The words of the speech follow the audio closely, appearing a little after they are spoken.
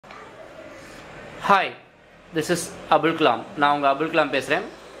Hi, this is Abul Kalam. நான் உங்கள் அபுல் கலாம் பேசுகிறேன்.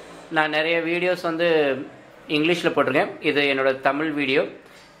 நான் நிறைய வீடியோஸ் இங்கிலீஷில் போட்டிருக்கேன். இது என்னோட தமிழ் வீடியோ.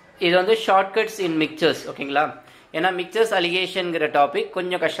 இது ஷார்ட்கட்ஸ் இன் மிக்சர்ஸ், ஓகேங்களா? ஏன்னா மிக்சர்ஸ் அலிகேஷனுங்கிற டாபிக்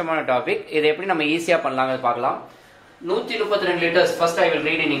கொஞ்சம் கஷ்டமான டாபிக். இதை எப்படி நம்ம ஈஸியாக பண்ணலாங்க பார்க்கலாம். 132 litres. First I will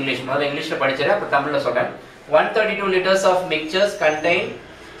read in English. முதல்ல இங்கிலீஷில் படிச்சிடறேன், அப்புறம் தமிழில் சொல்கிறேன். 132 liters of mixtures contain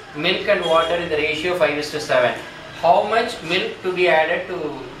milk and water in the ratio 5:7. How much milk to be added to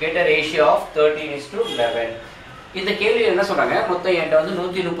get a ratio of 13:11? இந்த கேள்வி என்ன சொல்றாங்க? மொத்தம் என்கிட்ட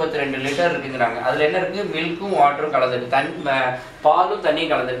 132 லிட்டர் இருக்குங்கிறாங்க. அதுல என்ன இருக்கு? மில்க்கும் வாட்டரும் கலந்துருக்கு, பாலும்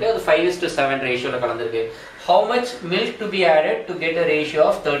தண்ணியும் கலந்துருக்கு. அது 5:7 ரேஷியோல கலந்துருக்கு. How much milk to be added to get a ratio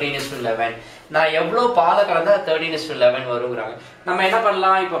of 13:11? நான் எவ்வளவு பாலை கலந்தா 13:11 வருங்கிறாங்க. நம்ம என்ன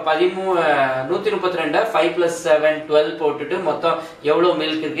பண்ணலாம்? இப்ப 132 5 + 7 12 போட்டுட்டு மொத்தம் எவ்வளவு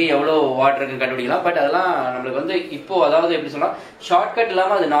மில்க் இருக்கு எவ்வளவு வாட்டர் இருக்கு கண்டுபிடிக்கலாம். பட் அதெல்லாம் நம்மளுக்கு இப்போ அதாவது எப்படி சொல்லலாம், ஷார்ட்கட்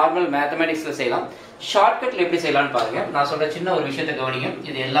இல்லாம அது நார்மல் மேத்தமெட்டிக்ஸ்ல செய்யலாம். ஷார்ட்கட்ல எப்படி செய்யலாம்னு பாருங்க. நான் சொல்ற சின்ன ஒரு விஷயத்தை கவனிங்க.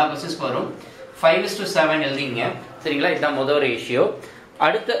 இது எல்லா கொஸ்டின்ஸ்க்கு வரும். 5:7 எழுதிங்க, சரிங்களா? இதுதான் முதல் ரேஷியோ.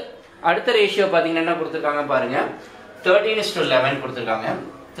 அடுத்த ரேஷியோ பாத்தீங்கன்னா என்ன கொடுத்துருக்காங்க பாருங்க, 13:11 கொடுத்துருக்காங்க.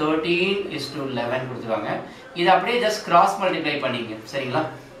 13:11 கொடுத்துருக்காங்க. இது அப்படியே ஜஸ்ட் கிராஸ் மல்டிப்ளை பண்ணிங்க, சரிங்களா?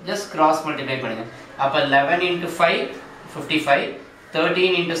 ஜஸ்ட் கிராஸ் மல்டிப்ளை பண்ணுங்க. அப்ப 11 × 5 55,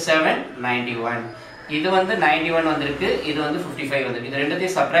 13 × 7 91. இது 91 வந்திருக்கு, இது 55 வந்திருக்கு. இது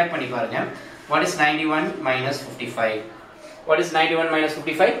ரெண்டுத்தையும் சப்ட்ராக்ட் பண்ணி பாருங்க. What is 91 minus 55? What is 91 minus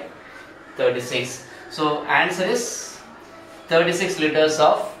 55? 36. So answer is 36 liters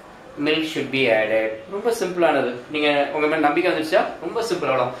of milk should be added. ரொம்ப சிம்பிளானது. நீங்க உங்க மேல நம்பிக்கை வந்துச்சா? ரொம்ப சிம்பிள்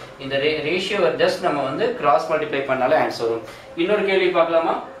அவ்வளவு. இந்த ரேஷியோ ஜஸ்ட் நம்ம கிராஸ் மல்டிப்ளை பண்ணாலே ஆன்சர் வரும். இன்னொரு கேள்வி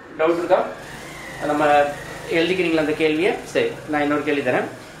பார்க்கலாமா? டவுட் இருக்கா? நம்ம எழுதிக்கிறீங்களா அந்த கேள்வியை? சரி, நான் இன்னொரு கேள்வி தரேன்.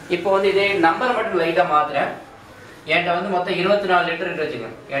 இப்போ இதே நம்பரை மட்டும் லைட்டா மாத்துறேன். என்கிட்ட மொத்தம் 24 லிட்டர் இருக்கு வச்சுங்க.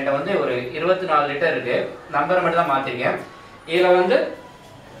 என்கிட்ட ஒரு 24 லிட்டர் இருக்கு. நம்பரை மட்டும் தான் மாத்திருக்கேன். இதுல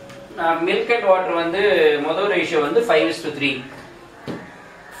மில்க் அண்ட் வாட்டர் முதல் ரேஷியோ 5:3.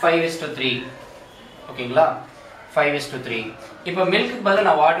 5:3, ஓகேங்களா? 5:3. இப்போ மில்க்கு பதிலா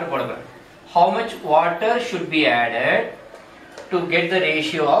நான் வாட்டர் போட போறேன். How much water should be added to get the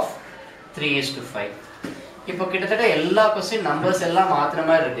ratio of 3:5? இப்போ கிட்டத்தட்ட எல்லா கொஸ்டின் நம்பர்ஸ் எல்லாம் மாத்திர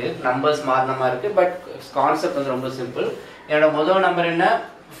மாதிரி இருக்கு, நம்பர்ஸ் மாறின மாதிரி இருக்கு. பட் கான்செப்ட் ரொம்ப சிம்பிள். என்னோட முதல் நம்பர் என்ன?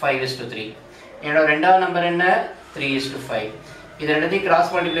 5:3. என்னோட ரெண்டாவது நம்பர் என்ன? 3:5. இது ரெண்டுத்தையும்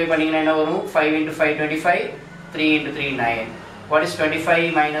கிராஸ் மல்டிப்ளை பண்ணீங்கன்னா என்ன வரும்? 5 × 5 25, 3 × 3 9. What is 25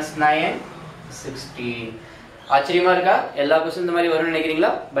 minus 9? 16. ஆச்சரியமா இருக்கா? எல்லா கொஸ்டின் இந்த மாதிரி வரும்னு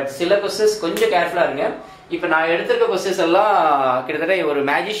நினைக்கிறீங்களா? பட் சில கொஸ்டின்ஸ் கொஞ்சம் கேர்ஃபுல்லா இருங்க. இப்போ நான் எடுத்திருக்க கொஸ்டின்ஸ் எல்லாம் கிட்டத்தட்ட ஒரு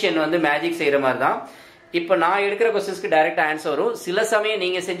மேஜிஷியன் மேஜிக் செய்யற மாதிரி தான். இப்போ நான் எடுக்கிற கொஸ்டின்ஸ்க்கு டைரக்ட் ஆன்சர் வரும். சில சமயம்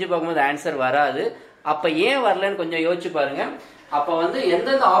நீங்க செஞ்சு பார்க்கும்போது ஆன்சர் வராது. அப்ப ஏன் வரலன்னு கொஞ்சம் யோசிச்சு பாருங்க. அப்ப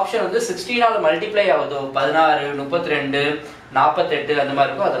எந்தெந்த ஆப்ஷன் 16ஆல மல்டிப்ளை ஆகுதோ, 16, 32, 48 அந்த மாதிரி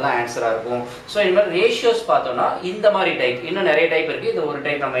இருக்கும், அதெல்லாம் ஆன்சரா இருக்கும். ஸோ இந்த மாதிரி ரேஷியோஸ் பார்த்தோம்னா இந்த மாதிரி டைப், இன்னும் நிறைய டைப் இருக்கு. இது ஒரு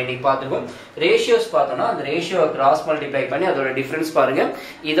டைப் நம்ம இன்னைக்கு பார்த்துருக்கோம். ரேஷியோஸ் பார்த்தோம்னா அந்த ரேஷியோவை கிராஸ் மல்டிப்ளை பண்ணி அதோட டிஃபரன்ஸ் பாருங்க.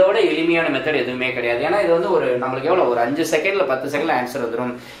 இதோட எளிமையான மெத்தட் எதுவுமே கிடையாது. ஏன்னா இது ஒரு நம்மளுக்கு எவ்வளவு ஒரு 5 செகண்ட்ல 10 செகண்ட்ல ஆன்சர்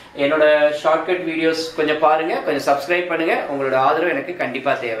வந்துடும். என்னோட ஷார்ட்கட் வீடியோஸ் கொஞ்சம் பாருங்க, கொஞ்சம் சப்ஸ்கிரைப் பண்ணுங்க. உங்களோட ஆதரவு எனக்கு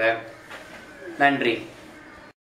கண்டிப்பா தேவை. நன்றி.